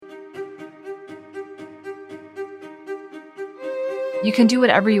You can do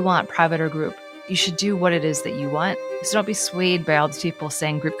whatever you want, private or group. You should do what it is that you want. So don't be swayed by all these people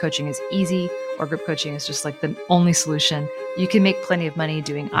saying group coaching is easy or group coaching is just like the only solution. You can make plenty of money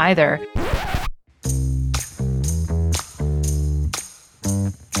doing either.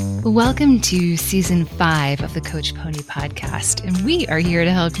 Welcome to Season 5 of the Coach Pony Podcast, and we are here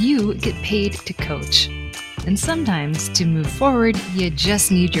to help you get paid to coach. And sometimes, to move forward, you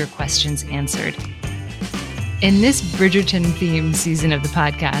just need your questions answered. In this Bridgerton-themed season of the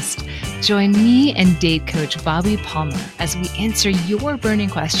podcast, join me and date coach Bobby Palmer as we answer your burning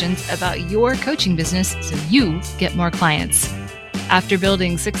questions about your coaching business so you get more clients. After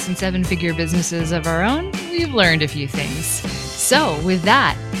building 6- and 7-figure businesses of our own, we've learned a few things. So with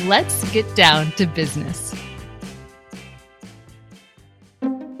that, let's get down to business.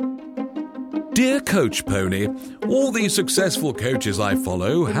 Dear Coach Pony, all these successful coaches I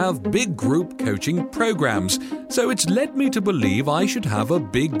follow have big group coaching programs, so it's led me to believe I should have a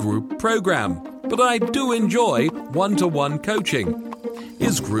big group program. But I do enjoy one-to-one coaching.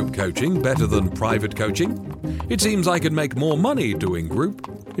 Is group coaching better than private coaching? It seems I could make more money doing group.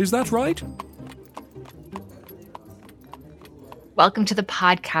 Is that right? Welcome to the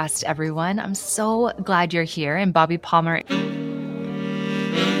podcast, everyone. I'm so glad you're here, and Bobby Palmer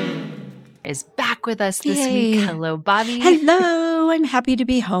is back with us this week. Hello, Bobby. Hello. I'm happy to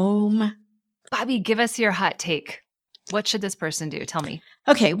be home. Bobby, give us your hot take. What should this person do? Tell me.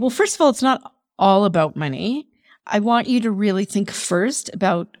 Okay. Well, first of all, it's not all about money. I want you to really think first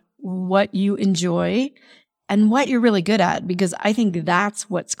about what you enjoy and what you're really good at, because I think that's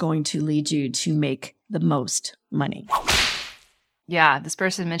what's going to lead you to make the most money. Yeah, this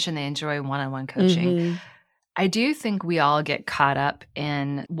person mentioned they enjoy one-on-one coaching. Mm-hmm. I do think we all get caught up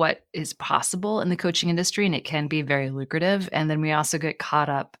in what is possible in the coaching industry, and it can be very lucrative. And then we also get caught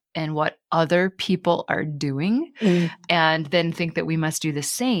up in what other people are doing and then think that we must do the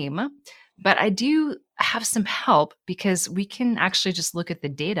same. But I do have some help because we can actually just look at the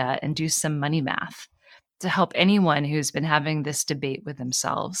data and do some money math to help anyone who's been having this debate with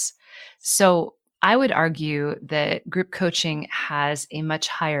themselves. So I would argue that group coaching has a much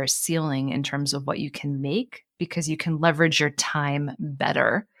higher ceiling in terms of what you can make because you can leverage your time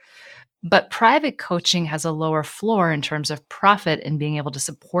better. But private coaching has a lower floor in terms of profit and being able to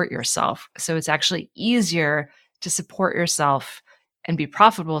support yourself. So it's actually easier to support yourself and be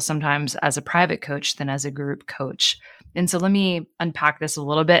profitable sometimes as a private coach than as a group coach. And so let me unpack this a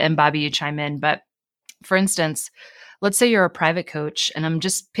little bit, and Bobby, you chime in. But for instance, let's say you're a private coach, and I'm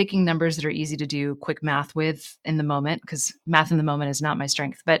just picking numbers that are easy to do quick math with in the moment, because math in the moment is not my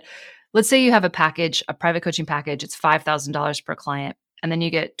strength. But let's say you have a package, a private coaching package, it's $5,000 per client, and then you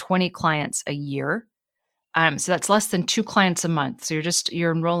get 20 clients a year. So that's less than 2 clients a month. So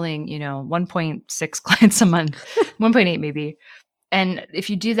you're enrolling, 1.6 clients a month, 1.8 maybe. And if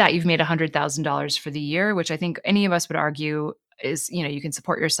you do that, you've made $100,000 for the year, which I think any of us would argue is, you can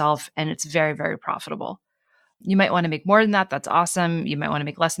support yourself, and it's very, very profitable. You might want to make more than that. That's awesome. You might want to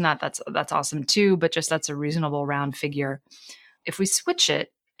make less than that. That's awesome too, but just that's a reasonable round figure. If we switch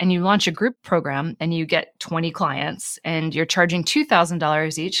it and you launch a group program and you get 20 clients and you're charging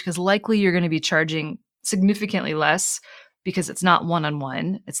 $2,000 each, because likely you're going to be charging significantly less because it's not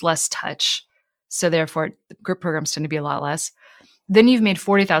one-on-one, it's less touch. So therefore, group programs tend to be a lot less. Then you've made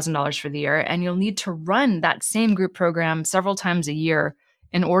 $40,000 for the year, and you'll need to run that same group program several times a year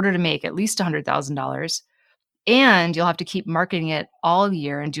in order to make at least $100,000. And you'll have to keep marketing it all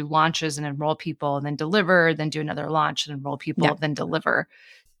year and do launches and enroll people and then deliver, then do another launch and enroll people, then deliver.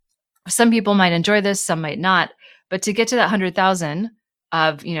 Some people might enjoy this, some might not. But to get to that 100,000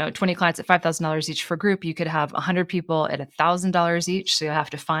 of, 20 clients at $5,000 each for group, you could have 100 people at $1,000 each. So you'll have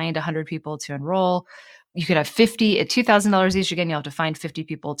to find 100 people to enroll. You could have 50 at $2,000 each. Again, you'll have to find 50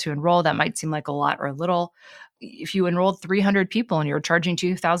 people to enroll. That might seem like a lot or a little. If you enrolled 300 people and you're charging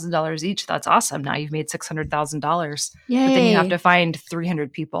 $2,000 each, that's awesome. Now you've made $600,000. Yay. But then you have to find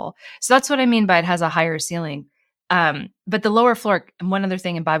 300 people. So that's what I mean by it has a higher ceiling. But the lower floor, and one other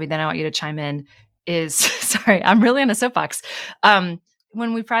thing, and Bobby, then I want you to chime in, is, sorry, I'm really on a soapbox.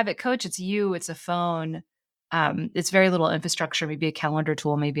 When we private coach, it's you, it's a phone. It's very little infrastructure, maybe a calendar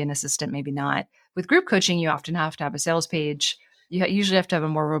tool, maybe an assistant, maybe not. With group coaching, you often have to have a sales page. You usually have to have a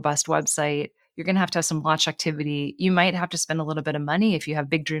more robust website. You're going to have some launch activity. You might have to spend a little bit of money if you have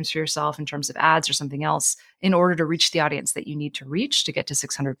big dreams for yourself in terms of ads or something else in order to reach the audience that you need to reach to get to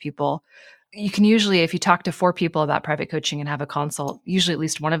 600 people. You can usually, if you talk to 4 people about private coaching and have a consult, usually at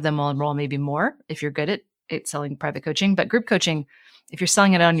least one of them will enroll, maybe more if you're good at selling private coaching. But group coaching, if you're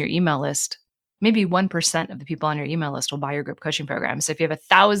selling it on your email list, maybe 1% of the people on your email list will buy your group coaching program. So if you have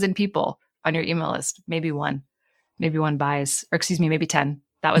 1,000 people on your email list, maybe one, maybe 1 buys, or excuse me, maybe 10.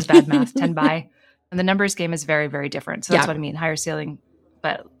 That was bad math, 10 buy. And the numbers game is very, very different. So that's what I mean. Higher ceiling,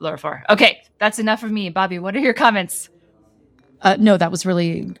 but lower floor. Okay, that's enough of me. Bobby, what are your comments? No, that was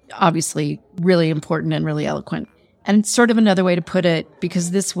really, obviously, really important and really eloquent. And sort of another way to put it,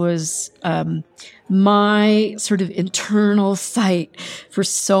 because this was my sort of internal fight for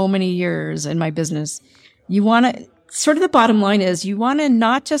so many years in my business. You want to, sort of the bottom line is, you want to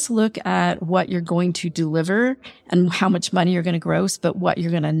not just look at what you're going to deliver and how much money you're going to gross, but what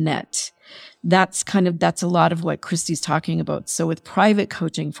you're going to net. That's a lot of what Christy's talking about. So with private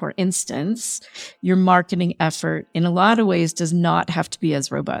coaching, for instance, your marketing effort in a lot of ways does not have to be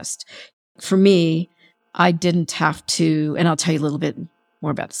as robust. For me, I didn't have to, and I'll tell you a little bit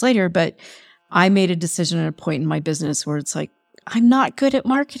more about this later, but I made a decision at a point in my business where it's like, I'm not good at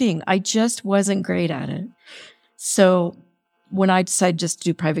marketing. I just wasn't great at it. So when I decided just to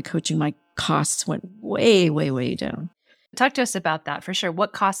do private coaching, my costs went way, way, way down. Talk to us about that for sure.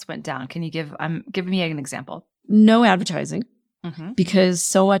 What costs went down? Can you give me an example? No advertising, because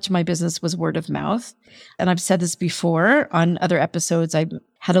so much of my business was word of mouth. And I've said this before on other episodes. I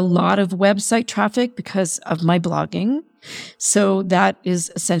had a lot of website traffic because of my blogging. So that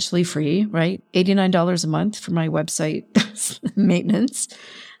is essentially free, right? $89 a month for my website maintenance.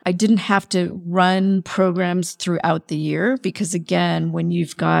 I didn't have to run programs throughout the year because, again, when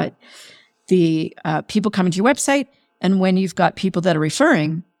you've got the people coming to your website, and when you've got people that are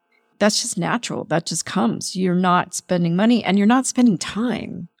referring, that's just natural. That just comes. You're not spending money and you're not spending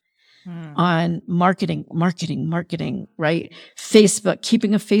time on marketing, right? Facebook,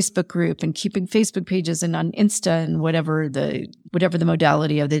 keeping a Facebook group and keeping Facebook pages and on Insta and whatever the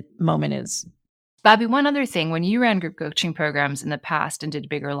modality of the moment is. Bobby, one other thing, when you ran group coaching programs in the past and did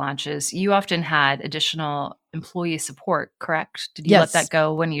bigger launches, you often had additional employee support, correct? Did you let that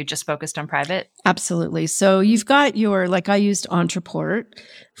go when you just focused on private? Absolutely. So you've got I used Ontraport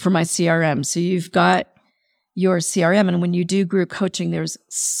for my CRM. So you've got your CRM. And when you do group coaching, there's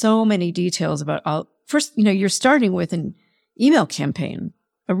so many details about first, you're starting with an email campaign,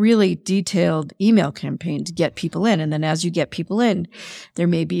 a really detailed email campaign to get people in. And then as you get people in, there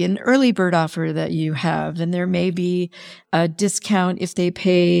may be an early bird offer that you have, and there may be a discount if they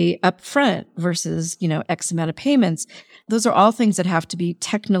pay upfront versus, X amount of payments. Those are all things that have to be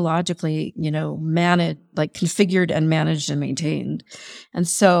technologically, managed, like configured and managed and maintained. And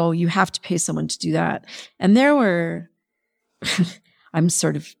so you have to pay someone to do that. And there were, I'm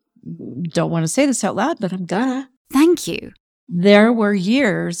sort of, don't want to say this out loud, but I'm gonna. Thank you. There were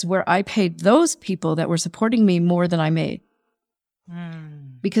years where I paid those people that were supporting me more than I made.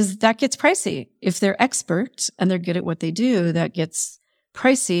 Because that gets pricey. If they're experts and they're good at what they do, that gets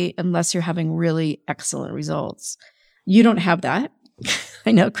pricey unless you're having really excellent results. You don't have that.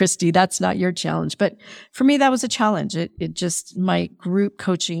 I know, Christy, that's not your challenge. But for me, that was a challenge. It just, my group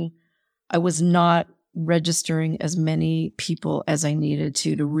coaching, I was not registering as many people as I needed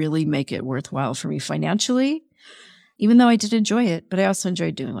to really make it worthwhile for me financially. Even though I did enjoy it, but I also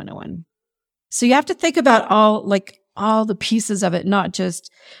enjoyed doing one-on-one. So you have to think about all the pieces of it, not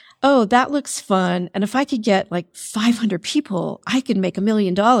just, oh, that looks fun. And if I could get 500 people, I could make $1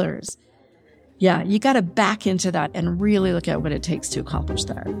 million. Yeah, you got to back into that and really look at what it takes to accomplish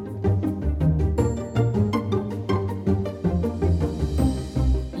that.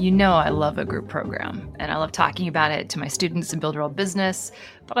 I love a group program and I love talking about it to my students in Build Your Own Business,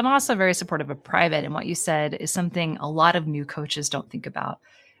 but I'm also very supportive of private. And what you said is something a lot of new coaches don't think about,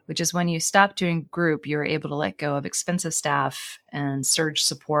 which is when you stop doing group, you're able to let go of expensive staff and surge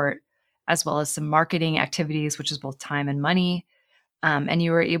support, as well as some marketing activities, which is both time and money. And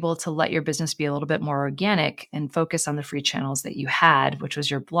you were able to let your business be a little bit more organic and focus on the free channels that you had, which was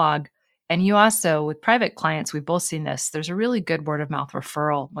your blog. And you also, with private clients, we've both seen this, there's a really good word of mouth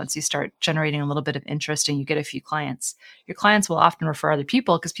referral. Once you start generating a little bit of interest and you get a few clients, your clients will often refer other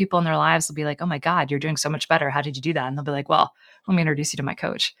people because people in their lives will be like, oh my God, you're doing so much better. How did you do that? And they'll be like, well, let me introduce you to my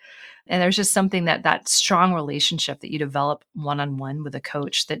coach. And there's just something that strong relationship that you develop one-on-one with a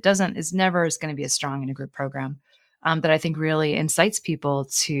coach that is never going to be as strong in a group program. That I think really incites people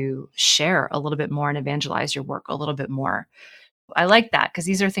to share a little bit more and evangelize your work a little bit more. I like that because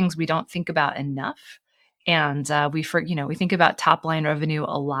these are things we don't think about enough. And we think about top line revenue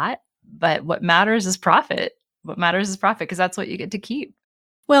a lot, but what matters is profit. What matters is profit because that's what you get to keep.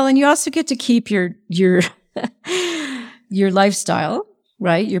 Well, and you also get to keep your lifestyle,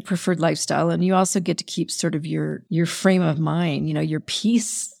 right? Your preferred lifestyle. And you also get to keep sort of your frame of mind, your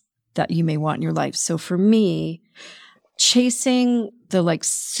peace that you may want in your life. So for me, chasing the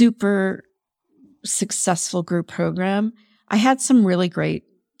super successful group program, I had some really great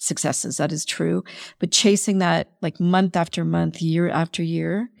successes. That is true. But chasing that like month after month, year after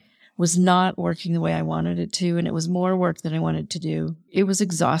year was not working the way I wanted it to. And it was more work than I wanted to do. It was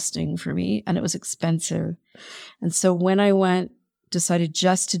exhausting for me and it was expensive. And so when I decided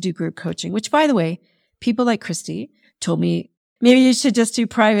just to do group coaching, which by the way, people like Christy told me, maybe you should just do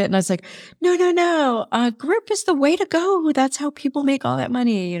private. And I was like, no. Group is the way to go. That's how people make all that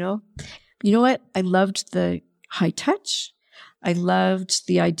money, You know what? I loved the high touch. I loved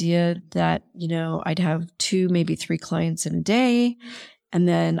the idea that, I'd have 2, maybe 3 clients in a day. And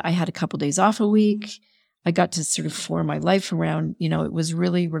then I had a couple days off a week. I got to sort of form my life around, it was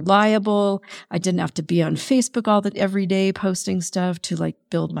really reliable. I didn't have to be on Facebook every day posting stuff to like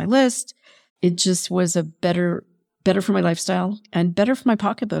build my list. It just was a better for my lifestyle and better for my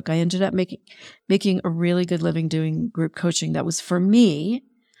pocketbook. I ended up making a really good living doing group coaching. That was for me.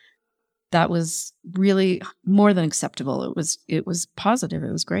 That was really more than acceptable. It was positive.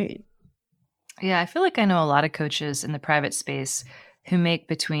 It was great. Yeah, I feel like I know a lot of coaches in the private space who make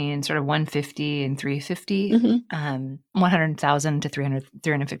between sort of $150,000 and $350,000, $100,000 to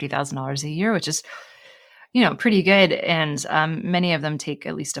 $350,000 a year, which is, pretty good. And many of them take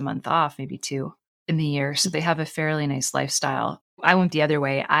at least a month off, maybe 2 in the year. So they have a fairly nice lifestyle. I went the other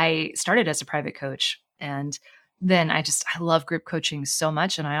way. I started as a private coach, and then I love group coaching so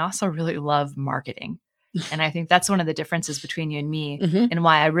much. And I also really love marketing. And I think that's one of the differences between you and me, and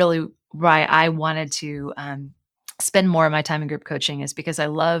why I wanted to spend more of my time in group coaching is because I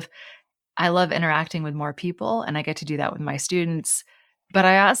love interacting with more people, and I get to do that with my students. But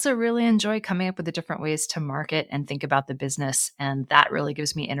I also really enjoy coming up with the different ways to market and think about the business. And that really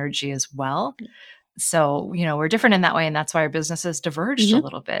gives me energy as well. So, we're different in that way. And that's why our businesses diverged a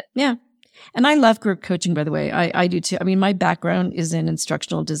little bit. Yeah. And I love group coaching, by the way. I do too. I mean, my background is in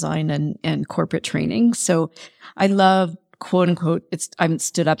instructional design and corporate training. So I love, quote unquote, I haven't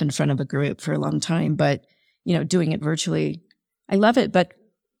stood up in front of a group for a long time, but doing it virtually, I love it. But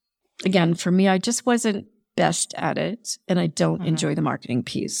again, for me, I just wasn't best at it, and I don't enjoy the marketing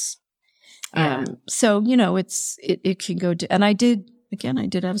piece. Yeah. So it can go to, and I did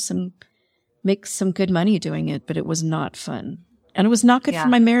have make some good money doing it, but it was not fun, and it was not good for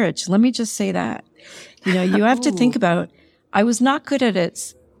my marriage. Let me just say that. You have to think about. I was not good at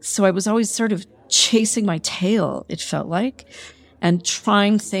it, so I was always sort of chasing my tail. It felt like. And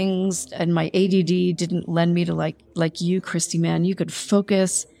trying things, and my ADD didn't lend me to like you, Christy, man. You could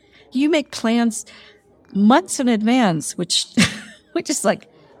focus. You make plans months in advance, which is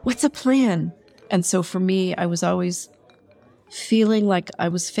like, what's a plan? And so for me, I was always feeling like I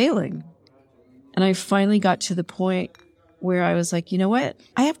was failing. And I finally got to the point where I was like, you know what?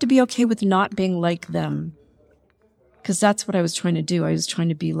 I have to be okay with not being like them. Because that's what I was trying to do. I was trying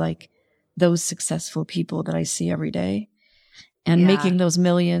to be like those successful people that I see every day. And making those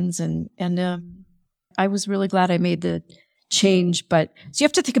millions. And I was really glad I made the change. But so you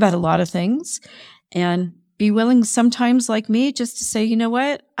have to think about a lot of things and be willing sometimes, like me, just to say, you know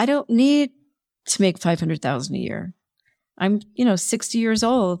what? I don't need to make $500,000 a year. I'm, 60 years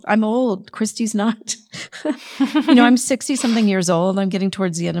old. I'm old. Christy's not. I'm 60 something years old. I'm getting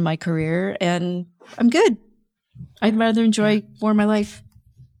towards the end of my career, and I'm good. I'd rather enjoy more of my life.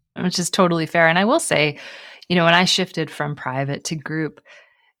 Which is totally fair. And I will say, when I shifted from private to group,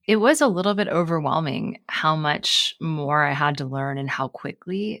 it was a little bit overwhelming how much more I had to learn and how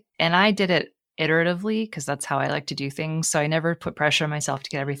quickly. And I did it iteratively because that's how I like to do things. So I never put pressure on myself to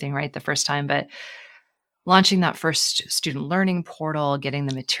get everything right the first time. But launching that first student learning portal, getting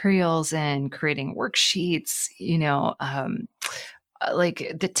the materials in, creating worksheets,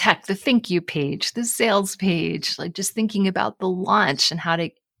 like the tech, the thank you page, the sales page, like just thinking about the launch and how to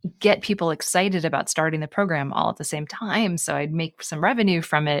get people excited about starting the program all at the same time. So I'd make some revenue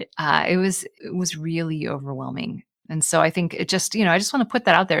from it. It was really overwhelming. And so I think it just, I just want to put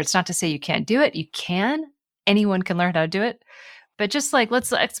that out there. It's not to say you can't do it. You can. Anyone can learn how to do it. But just like,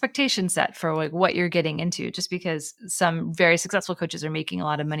 let's expectation set for like what you're getting into, just because some very successful coaches are making a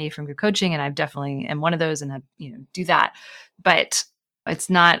lot of money from group coaching. And I've definitely am one of those and do that. But it's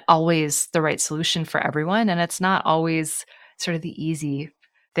not always the right solution for everyone. And it's not always sort of the easy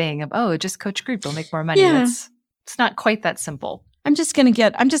thing of, just coach group, you'll make more money. Yeah. It's not quite that simple. I'm just gonna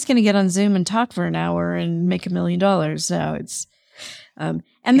get on Zoom and talk for an hour and make $1 million. So it's the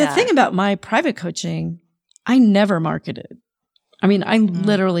thing about my private coaching, I never marketed. I mean, I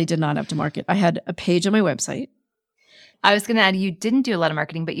literally did not have to market. I had a page on my website. I was going to add, you didn't do a lot of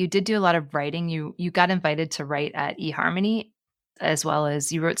marketing, but you did do a lot of writing. You got invited to write at eHarmony, as well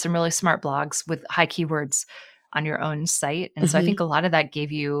as you wrote some really smart blogs with high keywords on your own site. And so I think a lot of that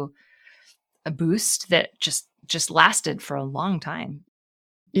gave you a boost that just lasted for a long time.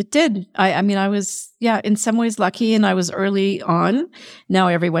 It did. I mean, I was, in some ways lucky, and I was early on. Now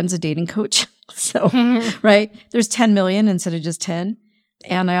everyone's a dating coach. So, right? There's 10 million instead of just 10.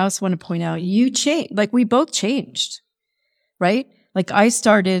 And I also want to point out, you changed, like we both changed, right? Like I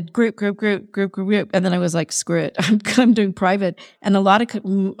started group. And then I was like, screw it. I'm doing private. And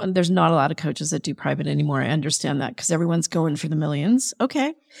there's not a lot of coaches that do private anymore. I understand that because everyone's going for the millions.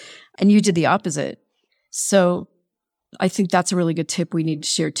 Okay. And you did the opposite. So I think that's a really good tip we need to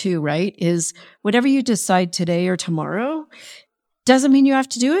share too, right? Is whatever you decide today or tomorrow doesn't mean you have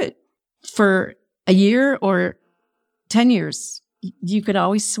to do it for a year or 10 years. You can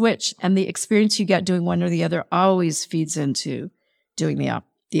always switch. And the experience you get doing one or the other always feeds into doing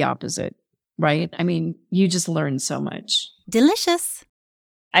the opposite, right? I mean, you just learn so much. Delicious.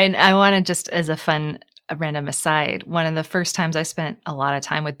 I want to just as a random aside, one of the first times I spent a lot of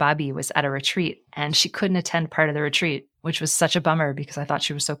time with Bobby was at a retreat, and she couldn't attend part of the retreat, which was such a bummer because I thought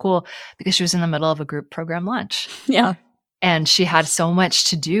she was so cool because she was in the middle of a group program launch. Yeah. And she had so much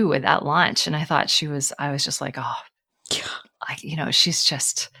to do with that launch. And I was just like, she's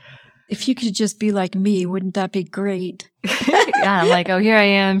just. If you could just be like me, wouldn't that be great? Yeah, I'm like, oh, here I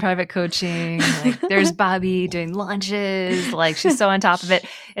am, private coaching. Like, there's Bobby doing launches. Like, she's so on top of it.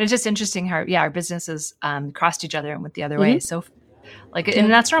 And it's just interesting how, our businesses crossed each other and went the other way. So, and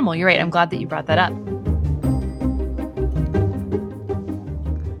that's normal. You're right. I'm glad that you brought that up.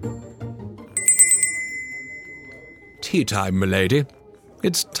 Tea time, milady.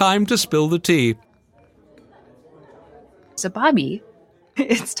 It's time to spill the tea. So, Bobby,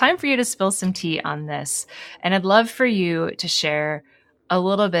 it's time for you to spill some tea on this. And I'd love for you to share a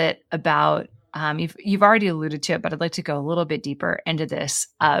little bit about, you've already alluded to it, but I'd like to go a little bit deeper into this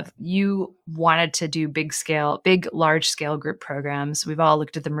of you wanted to do large scale group programs. We've all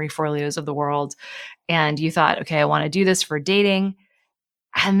looked at the Marie Forleos of the world, and you thought, okay, I want to do this for dating.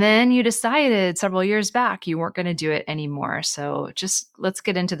 And then you decided several years back you weren't going to do it anymore. So just let's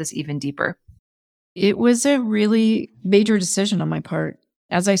get into this even deeper. It was a really major decision on my part.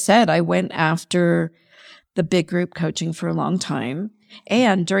 As I said, I went after the big group coaching for a long time.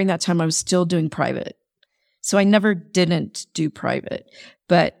 And during that time, I was still doing private. So I never didn't do private,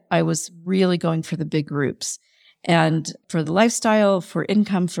 but I was really going for the big groups. And for the lifestyle, for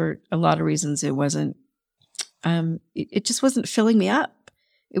income, for a lot of reasons, it wasn't, it just wasn't filling me up.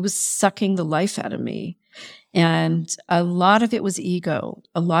 It was sucking the life out of me. And a lot of it was ego.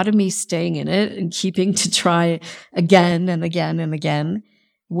 A lot of me staying in it and keeping to try again and again and again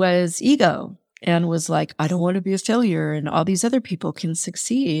was ego, and was like, I don't want to be a failure, and all these other people can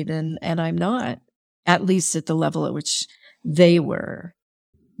succeed, and I'm not, at least at the level at which they were.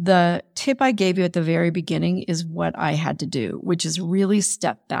 The tip I gave you at the very beginning is what I had to do, which is really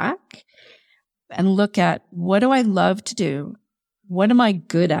step back and look at, what do I love to do? What am I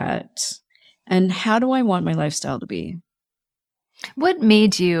good at? And how do I want my lifestyle to be? What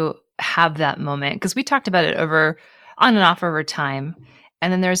made you have that moment? Because we talked about it on and off over time.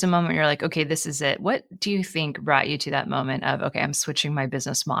 And then there's a moment you're like, okay, this is it. What do you think brought you to that moment of, okay, I'm switching my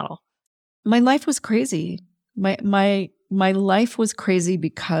business model? My life was crazy. My life was crazy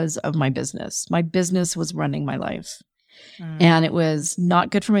because of my business. My business was running my life. And it was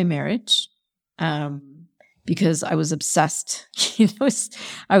not good for my marriage. Because I was obsessed.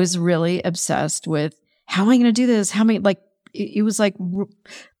 I was really obsessed with, how am I going to do this? It was like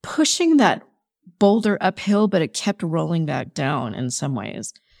pushing that boulder uphill, but it kept rolling back down in some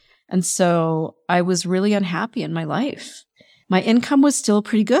ways. And so I was really unhappy in my life. My income was still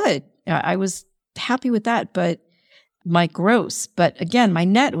pretty good. I was happy with that, but my gross, but again, my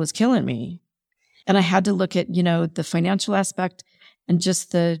net was killing me. And I had to look at, the financial aspect and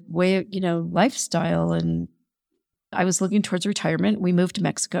just the way, lifestyle. And I was looking towards retirement. We moved to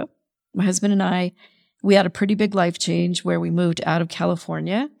Mexico. My husband and I, we had a pretty big life change where we moved out of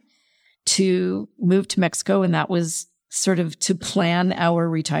California to move to Mexico. And that was sort of to plan our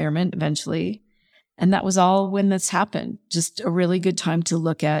retirement eventually. And that was all when this happened. Just a really good time to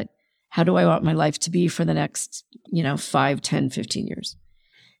look at, how do I want my life to be for the next, 5, 10, 15 years?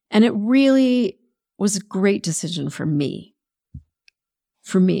 And it really was a great decision for me.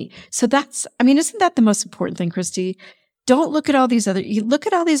 So isn't that the most important thing, Christy? Don't look at look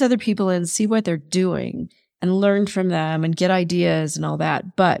at all these other people and see what they're doing and learn from them and get ideas and all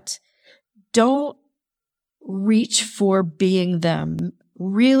that. But don't reach for being them.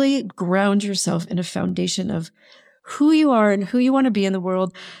 Really ground yourself in a foundation of who you are and who you want to be in the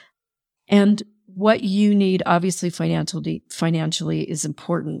world, and what you need. Obviously, financially is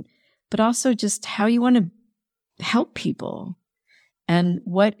important, but also just how you want to help people and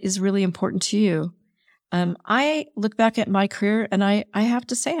what is really important to you. I look back at my career and I have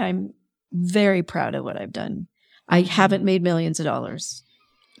to say I'm very proud of what I've done. I haven't made millions of dollars.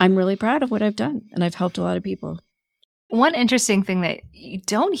 I'm really proud of what I've done, and I've helped a lot of people. One interesting thing that you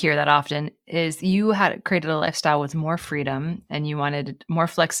don't hear that often is you had created a lifestyle with more freedom and you wanted more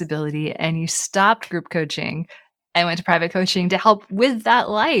flexibility, and you stopped group coaching and went to private coaching to help with that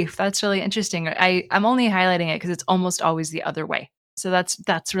life. That's really interesting. I'm only highlighting it because it's almost always the other way. So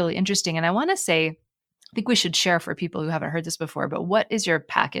that's really interesting. And I want to say, I think we should share for people who haven't heard this before, but what is your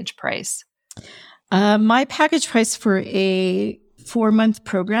package price? My package price for a 4-month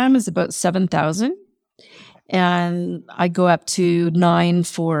program is about $7,000. And I go up to $9,000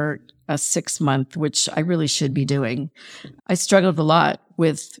 for a 6-month, which I really should be doing. I struggled a lot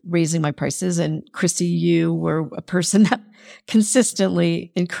with raising my prices, and Christy, you were a person that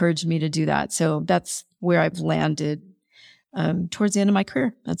consistently encouraged me to do that. So that's where I've landed towards the end of my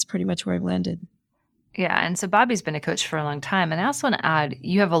career. That's pretty much where I've landed. Yeah. And so Bobby's been a coach for a long time. And I also want to add,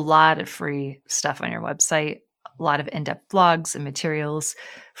 you have a lot of free stuff on your website, a lot of in-depth blogs and materials.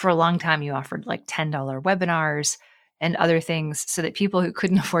 For a long time, you offered like $10 webinars and other things so that people who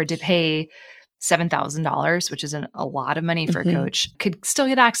couldn't afford to pay $7,000, which is a lot of money for a coach, could still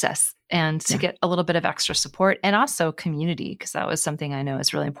get access and to get a little bit of extra support, and also community, because that was something I know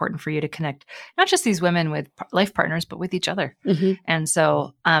is really important for you to connect not just these women with life partners, but with each other. And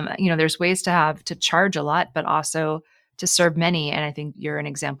so, there's ways to charge a lot, but also to serve many. And I think you're an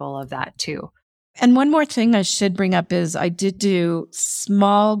example of that too. And one more thing I should bring up is I did do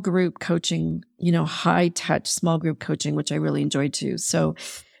small group coaching, high touch small group coaching, which I really enjoyed too. So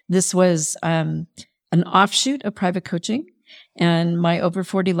this was an offshoot of private coaching, and my Over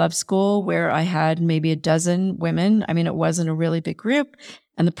 40 Love School, where I had maybe a dozen women. I mean, it wasn't a really big group,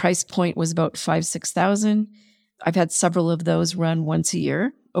 and the price point was about $5,000-$6,000. I've had several of those run once a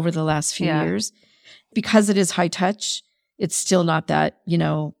year over the last few years. Because it is high touch, it's still not that,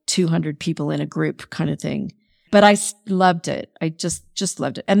 200 people in a group kind of thing. But I loved it. I just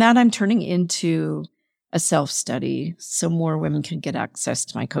loved it. And that I'm turning into a self-study so more women can get access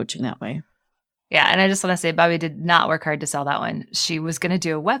to my coaching that way. Yeah. And I just want to say, Bobby did not work hard to sell that one. She was going to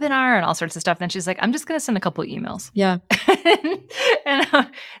do a webinar and all sorts of stuff. Then she's like, I'm just going to send a couple emails. Yeah. and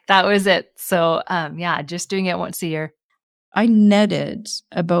that was it. So just doing it once a year. I netted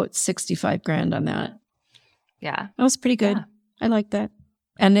about $65,000 on that. Yeah. That was pretty good. Yeah. I like that.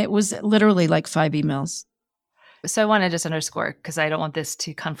 And it was literally like 5 emails. So I want to just underscore, because I don't want this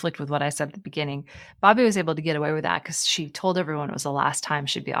to conflict with what I said at the beginning. Bobby was able to get away with that because she told everyone it was the last time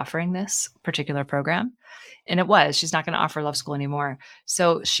she'd be offering this particular program. And it was. She's not going to offer Love School anymore.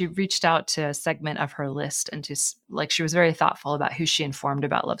 So she reached out to a segment of her list, and she was very thoughtful about who she informed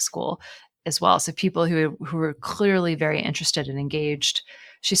about Love School as well. So people who were clearly very interested and engaged,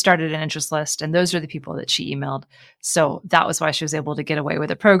 she started an interest list, and those are the people that she emailed. So that was why she was able to get away with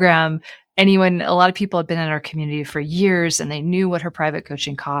the program. A lot of people had been in our community for years, and they knew what her private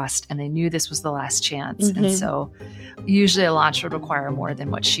coaching cost, and they knew this was the last chance. And so usually a launch would require more than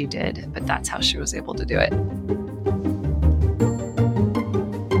what she did, but that's how she was able to do it.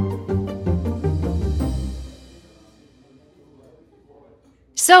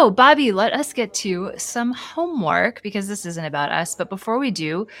 So, Bobby, let us get to some homework, because this isn't about us. But before we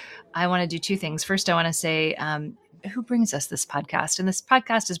do, I want to do 2 things. First, I want to say who brings us this podcast. And this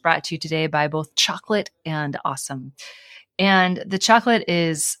podcast is brought to you today by both Chocolate and Awesome. And the chocolate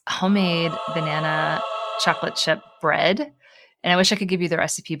is homemade banana chocolate chip bread. And I wish I could give you the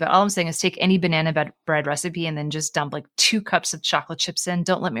recipe, but all I'm saying is take any banana bread recipe and then just dump like 2 cups of chocolate chips in.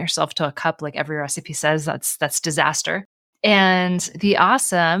 Don't limit yourself to a cup like every recipe says. That's disaster. And the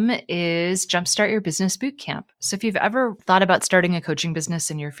Awesome is Jumpstart Your Business Bootcamp. So if you've ever thought about starting a coaching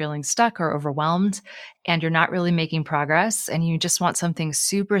business and you're feeling stuck or overwhelmed and you're not really making progress and you just want something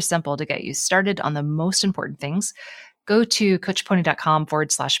super simple to get you started on the most important things, go to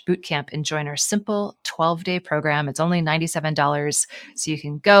coachpony.com/bootcamp and join our simple 12-day program. It's only $97. So you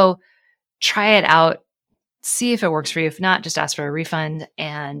can go try it out. See if it works for you. If not, just ask for a refund.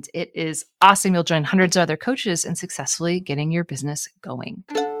 And it is awesome. You'll join hundreds of other coaches in successfully getting your business going.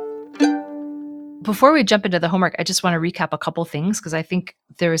 Before we jump into the homework, I just want to recap a couple things, because I think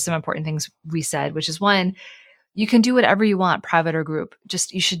there were some important things we said, which is 1, you can do whatever you want, private or group.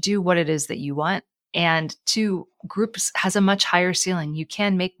 Just you should do what it is that you want. And 2, groups has a much higher ceiling. You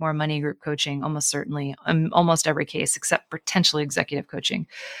can make more money group coaching, almost certainly, in almost every case, except potentially executive coaching.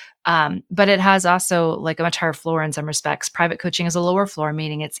 But it has also like a much higher floor in some respects. Private coaching is a lower floor,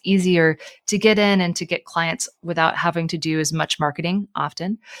 meaning it's easier to get in and to get clients without having to do as much marketing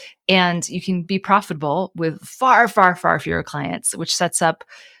often. And you can be profitable with far, far, far fewer clients, which sets up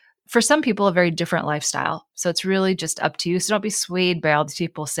for some people, a very different lifestyle. So it's really just up to you. So don't be swayed by all these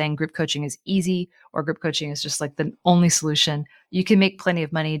people saying group coaching is easy or group coaching is just like the only solution. You can make plenty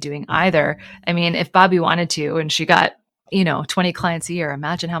of money doing either. I mean, if Bobby wanted to and she got, 20 clients a year,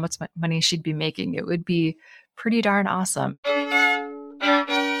 imagine how much money she'd be making. It would be pretty darn awesome.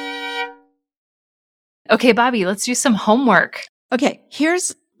 Okay, Bobby, let's do some homework. Okay,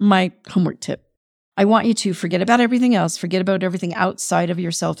 here's my homework tip. I want you to forget about everything else, forget about everything outside of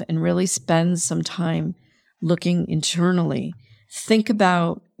yourself, and really spend some time looking internally. Think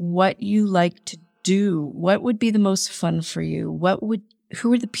about what you like to do. What would be the most fun for you?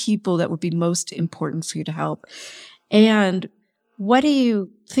 Who are the people that would be most important for you to help? And what do you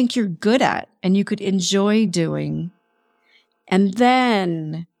think you're good at and you could enjoy doing? And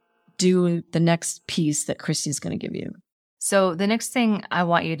then do the next piece that Christy's going to give you. So the next thing I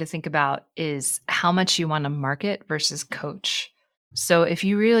want you to think about is how much you want to market versus coach. So if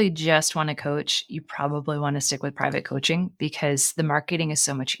you really just want to coach, you probably want to stick with private coaching because the marketing is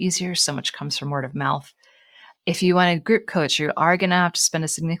so much easier. So much comes from word of mouth. If you want a group coach, you are going to have to spend a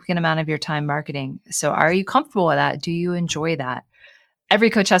significant amount of your time marketing. So are you comfortable with that? Do you enjoy that? Every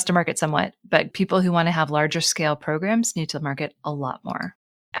coach has to market somewhat, but people who want to have larger scale programs need to market a lot more.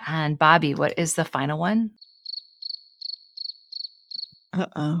 And Bobby, what is the final one?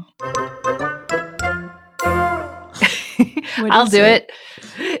 Uh-oh. I'll do it.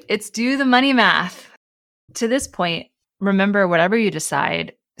 It's do the money math. To this point, remember, whatever you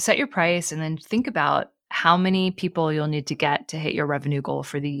decide, set your price and then think about how many people you'll need to get to hit your revenue goal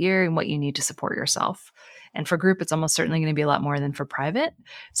for the year and what you need to support yourself. And for group, it's almost certainly going to be a lot more than for private.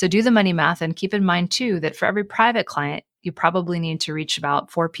 So do the money math and keep in mind too that for every private client, you probably need to reach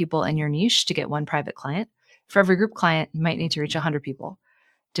about 4 people in your niche to get one private client. For every group client, you might need to reach 100 people,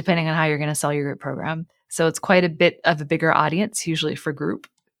 depending on how you're going to sell your group program. So it's quite a bit of a bigger audience, usually for group.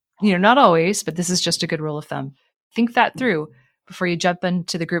 Not always, but this is just a good rule of thumb. Think that through before you jump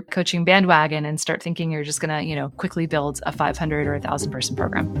into the group coaching bandwagon and start thinking you're just going to, quickly build a 500 or 1,000 person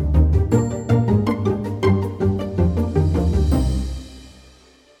program.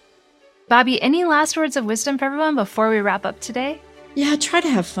 Bobby, any last words of wisdom for everyone before we wrap up today? Yeah, try to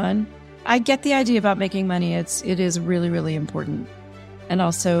have fun. I get the idea about making money. It is really, really important. And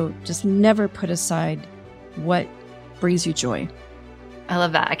also just never put aside what brings you joy. I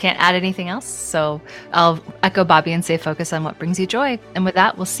love that. I can't add anything else. So I'll echo Bobby and say focus on what brings you joy. And with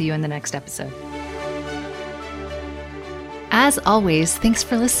that, we'll see you in the next episode. As always, thanks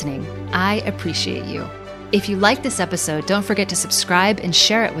for listening. I appreciate you. If you like this episode, don't forget to subscribe and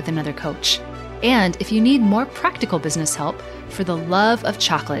share it with another coach. And if you need more practical business help, for the love of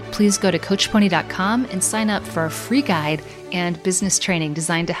chocolate, please go to CoachPony.com and sign up for a free guide and business training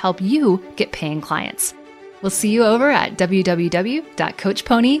designed to help you get paying clients. We'll see you over at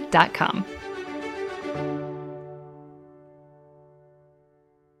www.coachpony.com.